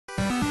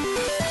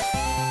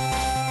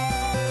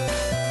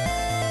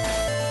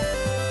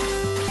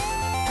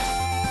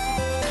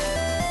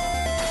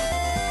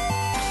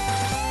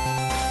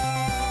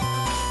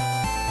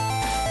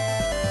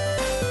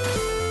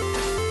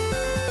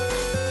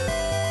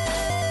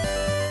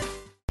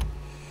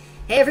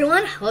Hey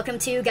everyone, welcome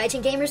to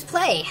Gaijin Gamers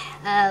Play.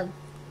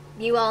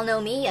 You all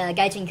know me,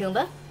 Gaijin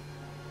Goombah.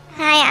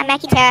 Hi, I'm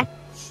AKITERRA.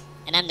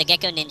 And I'm the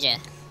Gecko Ninja.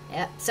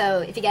 Yeah,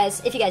 so if you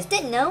guys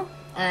didn't know,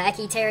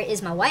 AKITERRA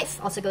is my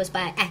wife, also goes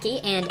by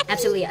Aki, and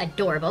absolutely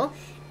adorable.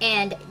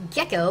 And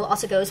Gecko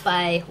also goes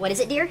by, what is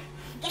it, dear?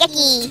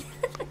 Gecky.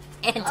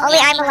 And only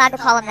I'm allowed to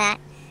call him that.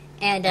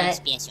 And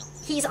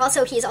he's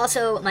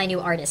also my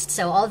new artist.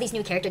 So all these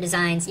new character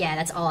designs, yeah,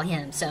 that's all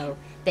him. So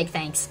big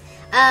thanks.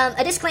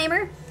 A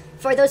disclaimer.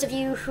 For those of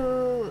you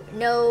who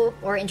know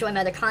or enjoy my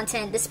other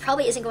content, this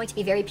probably isn't going to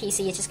be very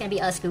PC. It's just going to be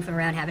us goofing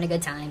around, having a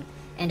good time,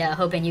 and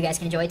hoping you guys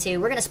can enjoy it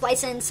too. We're going to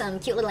splice in some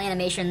cute little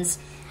animations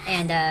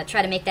and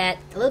try to make that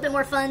a little bit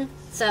more fun.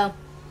 So,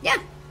 yeah.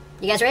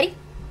 You guys ready?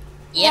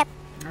 Yep.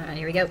 Alright,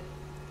 here we go.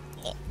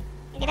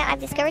 You know, I've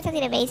discovered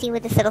something amazing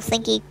with this little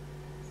slinky.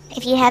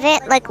 If you have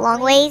it, like,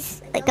 long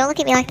ways, like, don't look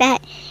at me like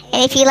that.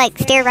 And if you, like,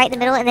 stare right in the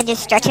middle and then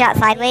just stretch it out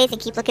sideways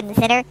and keep looking in the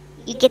center,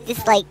 you get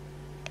this, like,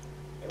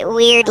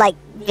 weird, like,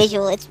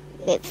 visual. It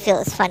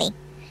feels funny.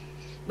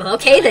 Well,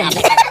 okay then.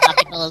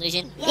 Optical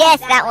illusion. Yes,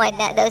 that one.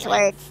 Those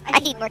words. I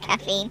need more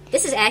caffeine.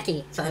 This is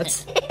Aki,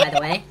 folks, by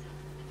the way.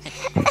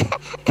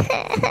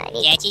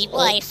 Gaijin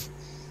wife.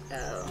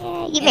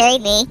 Oh. You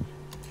married me.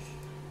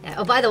 Yeah,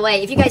 oh, by the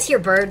way, if you guys hear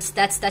birds,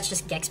 that's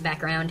just Gek's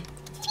background.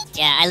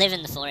 Yeah, I live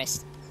in the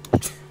forest.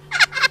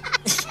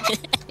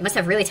 You must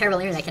have really terrible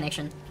internet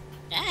connection.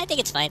 I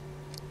think it's fine.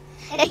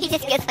 He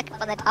just gets like up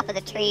on the top of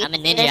the tree. I'm a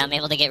ninja. I'm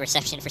able to get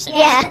reception for some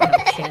Yeah. Oh,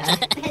 yeah.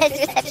 It's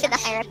reception the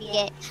higher up you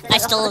get. I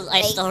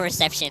stole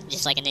reception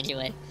just like a ninja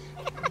would.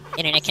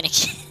 Internet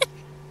connection.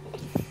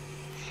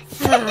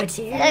 Oh,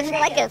 dear. That's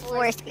like a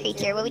forest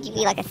creature. What would you be,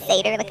 like a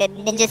satyr? Like a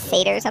ninja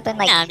satyr or something?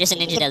 Like, No, I'm just a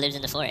ninja that lives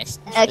in the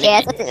forest. Okay,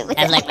 that's what I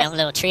have like my own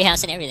little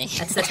treehouse and everything.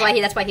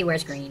 That's why he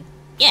wears green.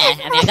 Yeah,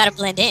 I mean I gotta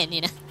blend in,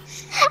 you know.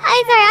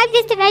 I'm sorry, I'm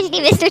just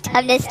imagining Mr.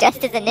 Tumnus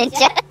dressed as a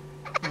ninja.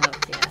 Oh,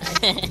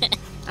 God.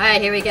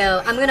 Alright, here we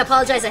go. I'm gonna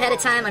apologize ahead of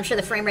time. I'm sure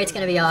the frame rate's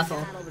gonna be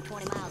awful.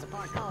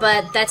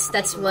 But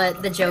that's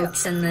what the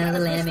jokes and the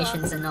little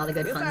animations and all the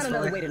good fun's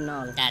for.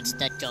 That's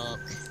the joke.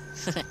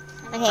 Okay.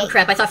 Oh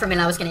crap, I thought for a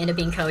minute I was gonna end up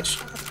being coach.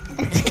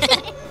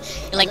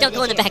 You're like, don't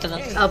go in the back of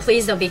him. Oh,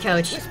 please don't be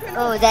coach.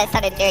 Oh, that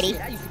sounded dirty.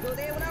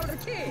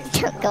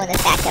 Don't go in the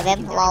back of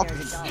him, lol.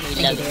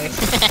 We love you.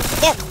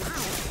 Yep.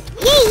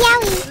 Yay,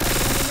 yowie!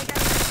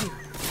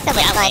 So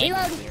much fun.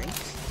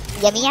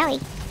 Yummy yowie.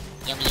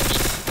 Yummy, yummy.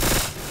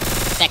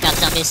 Back up,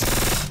 zombies.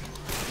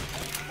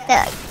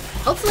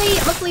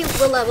 Hopefully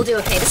we'll do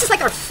okay. This is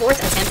like our fourth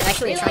attempt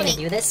actually at trying to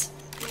do this.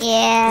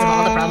 Yeah. Because of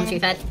all the problems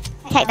we've had.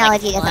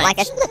 Technology doesn't like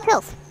us. Look,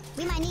 pills.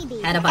 We might need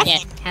these.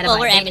 Well,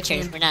 we're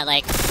amateurs. We're not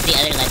like the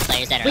other Let's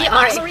Players that are.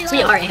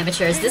 We are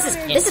amateurs. This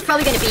is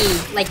probably going to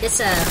be like this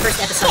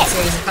first episode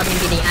series is probably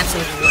going to be the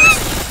absolute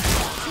worst.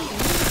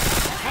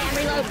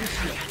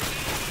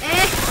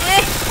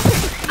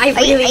 Are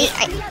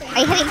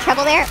you having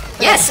trouble there?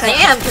 Yes, I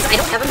am, because I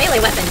don't have a melee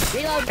weapon.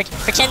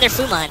 Pretend they're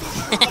Fumon.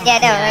 Yeah,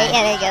 no, right?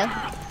 Yeah, there you go.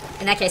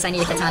 In that case, I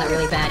need a katana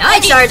really bad. I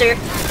charge her!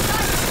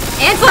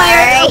 And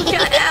fire! Oh,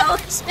 God, ow!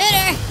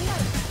 Spitter!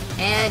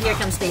 And here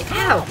comes the...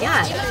 Ow,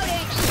 God!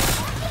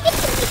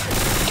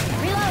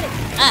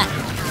 Ah!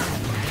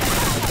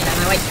 Get out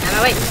of my way, get out of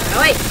my way, get out of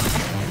my way!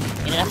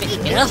 Get it up me,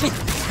 get it up me!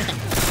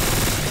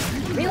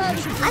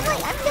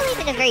 I'm feeling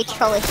in a very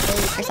trollish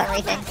mood for some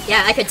reason.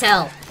 Yeah, I could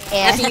tell.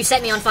 Yeah. After you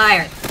set me on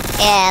fire.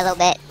 Yeah, a little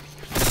bit.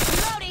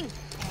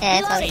 Yeah,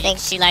 that's one thing.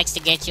 She likes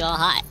to get you all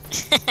hot.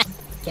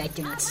 Yeah,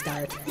 do not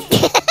start.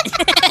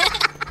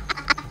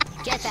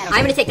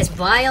 I'm gonna take this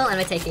vial, I'm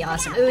gonna take the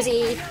awesome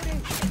Uzi.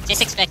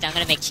 Just expect I'm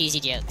gonna make cheesy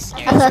jokes.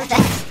 I love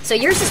that. So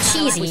yours is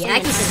cheesy,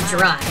 Aki's is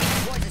dry.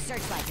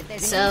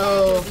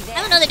 So... I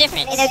don't know the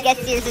difference. I guess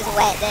yours is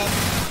wet then.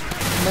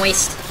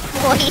 Moist.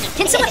 Moist.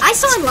 Can someone... I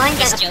saw online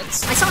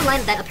jokes.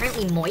 that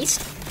apparently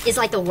moist is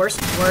like the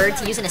worst word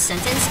to use in a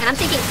sentence, and I'm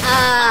thinking,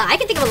 I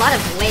can think of a lot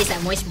of ways that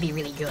moist would be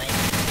really good.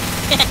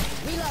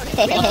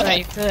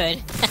 Very good.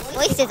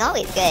 Moist is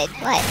always good.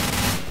 What?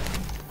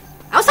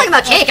 I was talking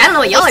about cake, I don't know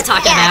what y'all are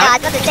talking No, I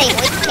about. was about to say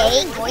moist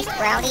cake, moist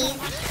brownies.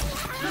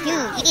 Dude,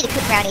 you need to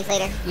cook brownies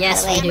later.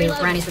 Yes, by the we way. do.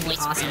 Brownies would be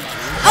awesome.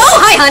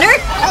 Oh, hi, Hunter!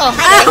 Oh,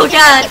 hi, Oh, Hunter.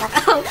 God!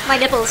 Oh, my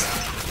nipples.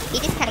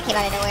 He just kind of came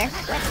out of nowhere.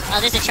 Oh,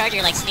 there's a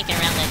charger like sneaking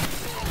around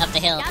up the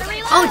hill.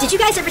 Oh, did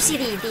you guys ever see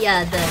the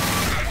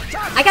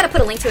I gotta put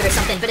a link to it or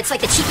something, but it's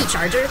like the cheeky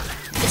charger.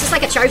 It's just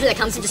like a charger that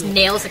comes and just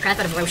nails the crap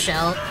out of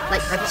Rochelle.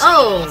 Like,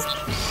 oh!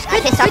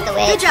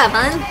 Good job,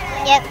 hun.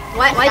 Yep.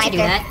 Why'd you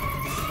do that?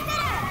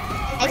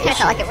 I just kind of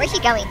felt like it. Where's she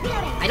going?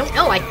 I don't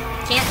know, I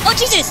can't... Oh,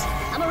 Jesus!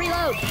 I'm a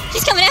reload.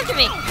 She's coming after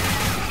me.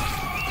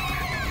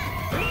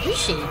 Who is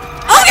she?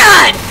 Oh,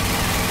 God!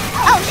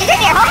 Oh, she's in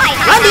there. Oh, my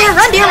God. Run, dear,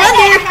 run, dear, run,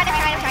 dear!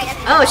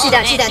 Oh, Oh, she's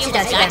down, she's down, she's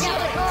down, she's down.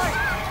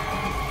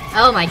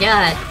 Oh, my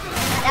God.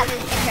 that was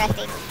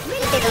interesting.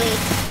 To say the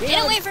least.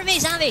 Get away from me,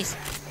 zombies!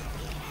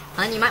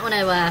 Hun, you might want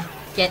to,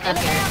 get up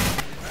here.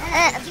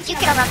 You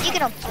get on, you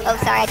get on. Oh,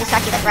 sorry, I just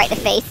shot you like right in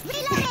the face.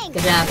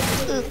 Good job.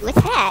 Ooh,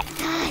 what's that?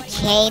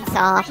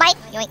 Chainsaw. Mike,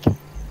 yoink.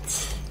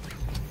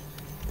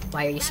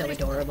 Why are you so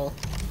adorable?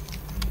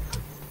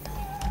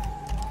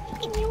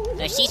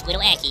 So she's Widow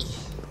Aki.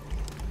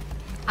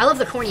 I love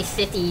the corny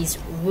 50s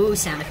woo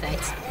sound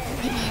effects.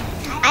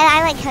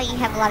 I like how you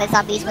have a lot of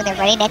zombies when they're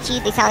running at you.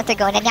 They sound like they're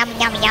going yum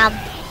yum yum.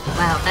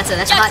 Wow, that's a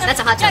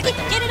hot jump right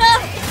there. Get it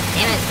up!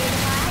 Damn it.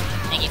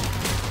 Thank you.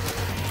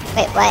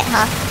 Wait, what?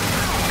 Huh?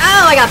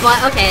 Oh, I got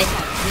blocked. Okay.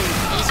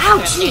 Ow,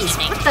 Upstairs, jeez. I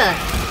think. What the?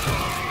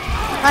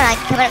 Hold on,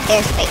 coming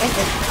upstairs. Wait, where's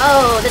this?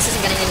 Oh, this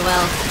isn't gonna end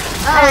well.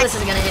 Oh, this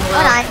isn't gonna end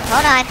well.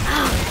 Hold on.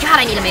 Oh, God,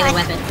 I need a melee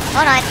weapon.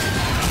 Hold on.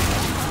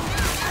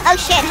 Oh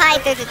shit, hi,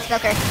 there's a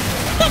smoker.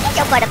 Can't get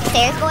your butt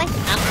upstairs, boy.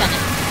 I'm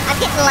coming. I'm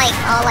getting like,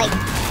 all like,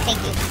 thank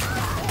you.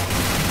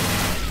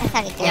 That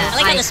sounded good. Yeah. I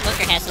like how the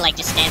smoker has to like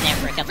just stand there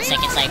for a couple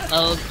seconds like,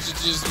 oh,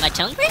 is my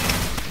tongue break?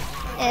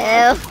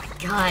 Ew.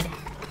 God,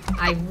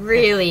 I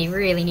really,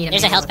 really need a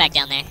There's a melee health weapon. pack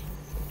down there.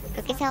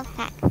 Go get yourself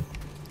back.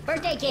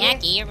 Birthday kid.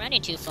 Aki, you're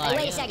running too far. Hey,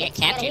 wait a You'll second. get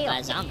captured Gotta by a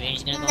heal. zombie. You're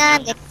just gonna go No,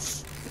 I'm around.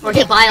 good. Or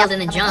get wild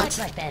and then jumped.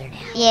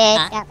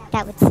 Yeah, Huh?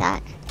 that would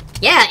suck.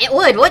 Yeah, it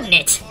would, wouldn't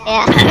it?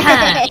 Yeah.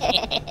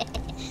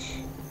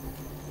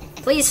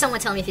 Please, someone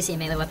tell me if you see a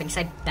melee weapon, because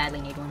I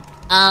badly need one.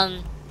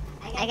 I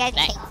got a Never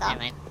chainsaw.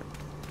 mind.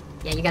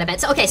 Yeah, you got a bet.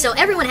 So, okay, so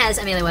everyone has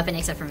a melee weapon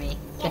except for me.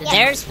 Good enough.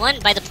 There's one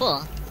by the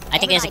pool. I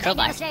think there's a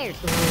crowbar. Ooh.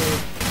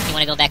 You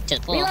want to go back to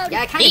the pool?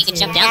 Yeah, I kinda Hey, you can do.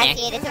 jump Yeah, down I there.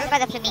 see it. It's over by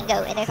the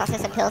flamingo, and there's also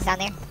some pills down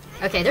there.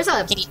 Okay, there's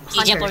a Can you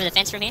hunter. jump over the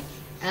fence from here?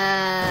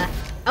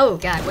 Oh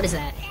god, what is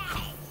that?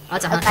 Oh,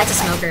 it's a hunt. Okay. That's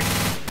a smoker.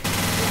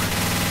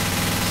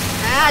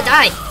 Ah,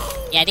 die!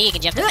 Yeah, I think you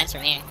can jump the fence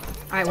from here.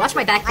 Alright, watch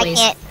my back, I please.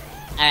 can't.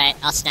 Alright,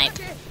 I'll snipe.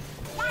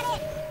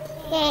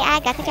 Yay, I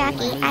got the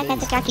jockey. I got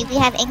the jockey. We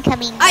have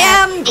incoming. I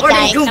am big Gordon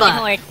guys. Goomba. Coming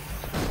horde.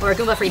 Or a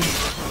Goomba Freeman.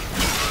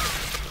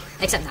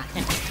 Except not.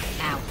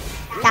 Ow.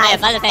 Yeah,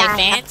 by the way, Die.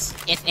 fans,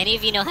 if any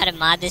of you know how to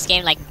mod this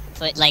game, like,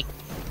 put, like,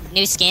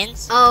 new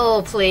skins,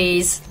 Oh,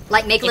 please.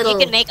 Like, make if little... you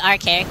can make our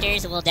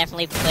characters, we'll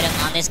definitely put them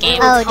on this game.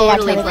 Oh, dude, I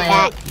totally totally play did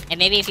that. And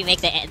maybe if you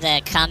make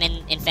the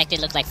common infected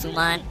look like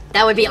Fuman.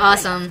 That would be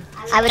awesome.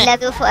 I would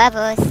love you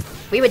forever.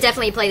 We would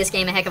definitely play this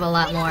game a heck of a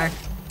lot more.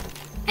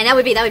 And that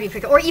would be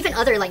pretty cool. Or even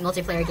other, like,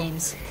 multiplayer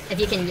games. If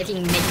you can make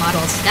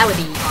models, that would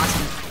be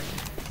awesome.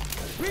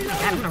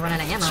 God, I'm gonna run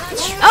out of ammo.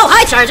 Oh,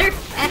 hi, Charger!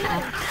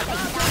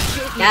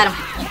 Got him.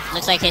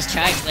 Looks like his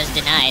charge was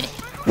denied.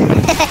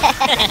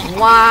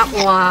 Wah,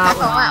 wah, wah. Wah,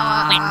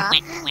 wah, wah.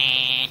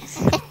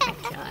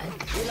 God.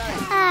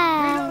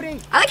 Ah.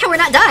 I like how we're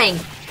not dying.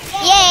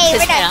 Yay, we're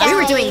 'Cause not we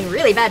were dying. doing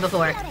really bad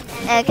before.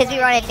 Because we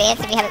were on advance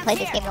and we haven't played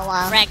this game in a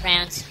while. Frag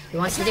rounds. Who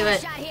wants to do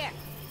it?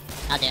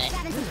 I'll do it.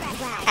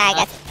 I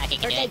got I can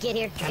do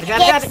it.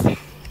 Drop it.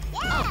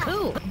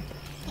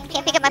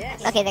 Can't pick up my.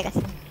 Okay, there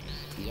goes.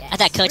 I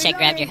thought Coach had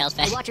grabbed your health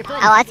pack. Oh,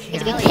 I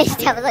was gonna be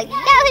pissed. I was like, no,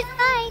 it's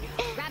mine.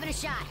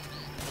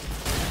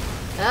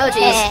 Oh,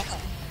 jeez. Eh.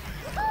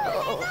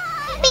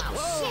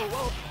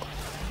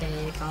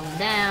 Okay, falling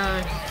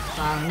down.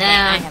 Falling I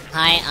down. am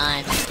high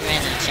on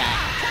random shot.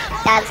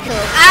 That was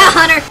cool. Ah,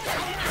 Hunter!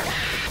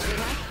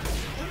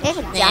 There's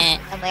a Nah.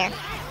 jock somewhere.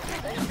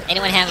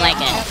 Anyone have like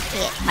I a don't see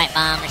it. pipe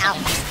bomb or Ow.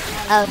 something?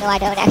 Oh, no, I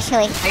don't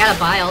actually. I got a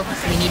vial,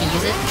 so we need to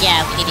use it.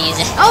 Yeah, we need to use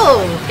it.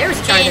 Oh, there's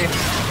a charger.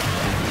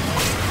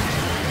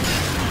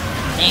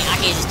 Dang,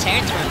 Aki just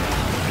turned through.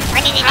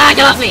 Ah,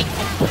 get off me!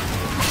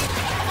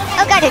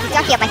 Oh god, there's a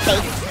jockey on my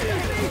face.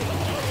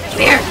 Come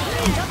here!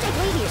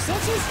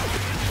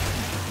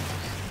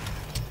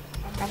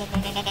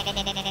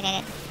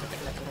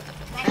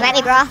 Come at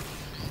me, bro.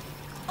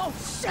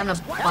 I'm a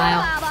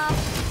vial.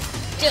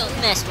 Don't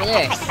mess with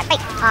her.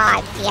 Ah,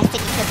 yes,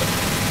 did you cook it?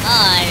 Oh,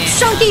 I didn't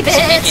Chunky know. It's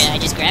a bits! ninja, I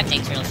just grabbed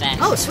things real fast.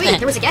 Oh, sweet,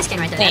 there was a gas can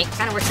right there. Wait. That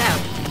kind of works out.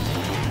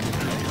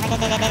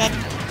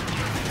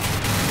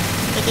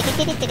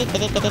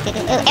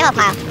 Oh, ammo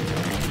pile.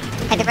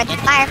 Had to run through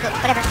the fire, but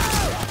whatever.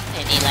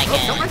 I need like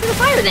Oh, don't run through the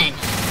fire then!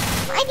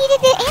 I needed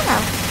the ammo.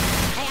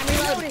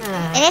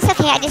 Ah, And it's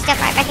okay, I just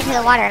jumped right back into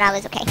the water and I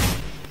was okay.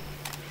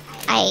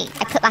 I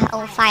put my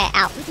own fire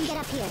out.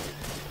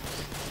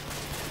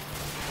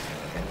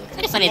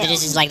 kind of funny that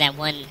this is like that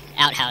one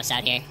outhouse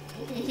out here.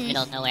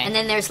 Middle of nowhere. and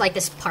then there's like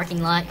this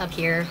parking lot up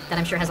here that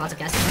I'm sure has lots of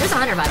gas. There's a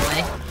hunter, by the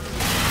way.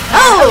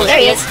 Oh, there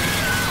he is!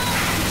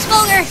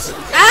 Smoker!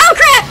 Oh,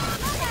 crap!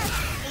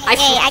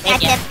 Hey, I got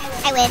Thank you. him.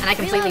 I win. And I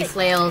completely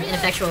flailed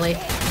ineffectually.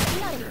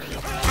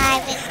 I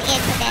win the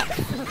internet.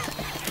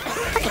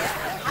 Okay.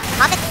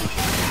 Mom it.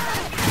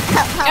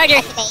 Oh, Charger.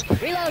 activate.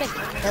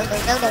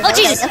 No. Oh,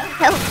 Jesus.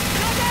 No.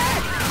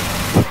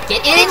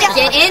 Get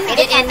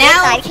in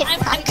now!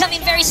 I'm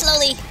coming very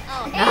slowly.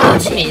 Oh,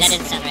 That jeez.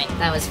 didn't sound right.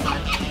 That was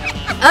fun.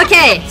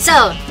 Okay,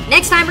 so,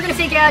 next time we're gonna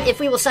figure out if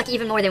we will suck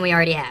even more than we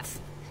already have.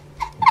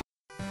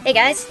 Hey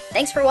guys,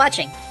 thanks for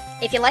watching.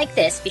 If you like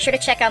this, be sure to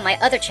check out my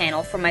other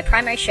channel for my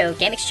primary show,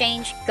 Game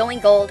Exchange, Going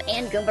Gold,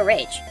 and Goomba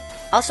Rage.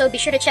 Also, be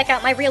sure to check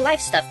out my real life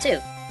stuff too.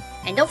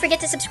 And don't forget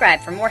to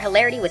subscribe for more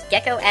hilarity with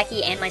Gecko,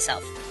 Aki, and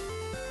myself.